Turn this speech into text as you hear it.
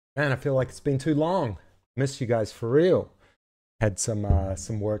Man, I feel like it's been too long. Missed you guys for real. Had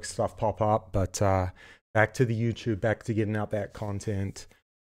some work stuff pop up, but back to the YouTube, back to getting out that content.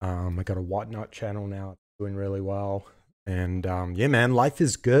 I got a Whatnot channel now, doing really well. And yeah, man, life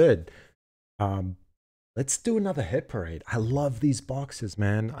is good. Um, let's do another hit parade. I love these boxes,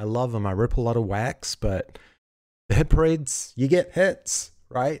 man. I love them. I rip a lot of wax, but the hit parades, you get hits,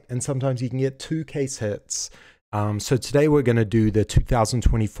 right? And sometimes you can get 2 case hits. So today we're going to do the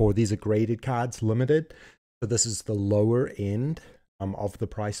 2024. These are graded cards, limited. So this is the lower end of the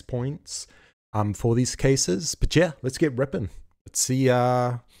price points for these cases. But yeah, let's get ripping. Let's see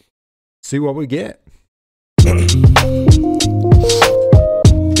what we get.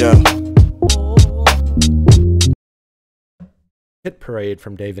 Yeah. Hit parade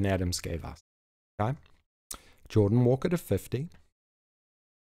from David Adams gave us. Okay. Jordan Walker to 50.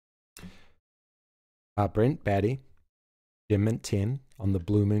 Brent Batty, Jim at 10 on the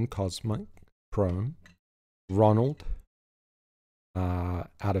Blue Moon Cosmic Chrome. Ronald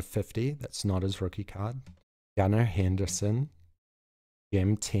out of 50. That's not his rookie card. Gunnar Henderson,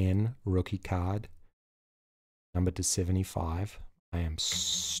 Gem 10 rookie card, numbered to 75. I am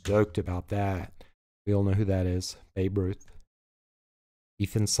stoked about that. We all know who that is. Babe Ruth.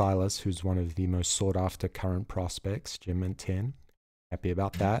 Ethan Silas, who's one of the most sought after current prospects, Gem at 10. Happy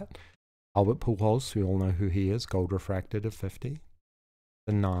about that. Albert Pujols, we all know who he is, gold refracted of 50.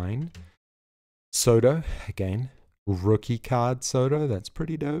 The 9. Soto, again, rookie card Soto, that's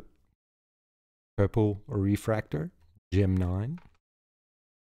pretty dope. Purple refractor, Gem 9.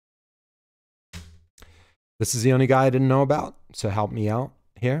 This is the only guy I didn't know about, so help me out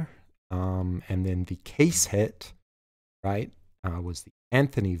here. And then the case hit, right, was the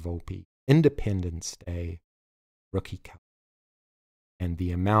Anthony Volpe Independence Day rookie card. And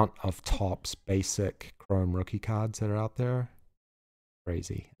the amount of Topps basic Chrome rookie cards that are out there,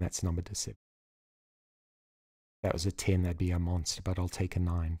 crazy. And that's numbered to 7. If that was a 10, that'd be a monster, but I'll take a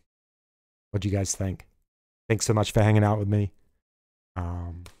 9. What do you guys think? Thanks so much for hanging out with me.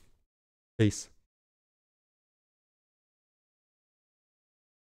 Peace.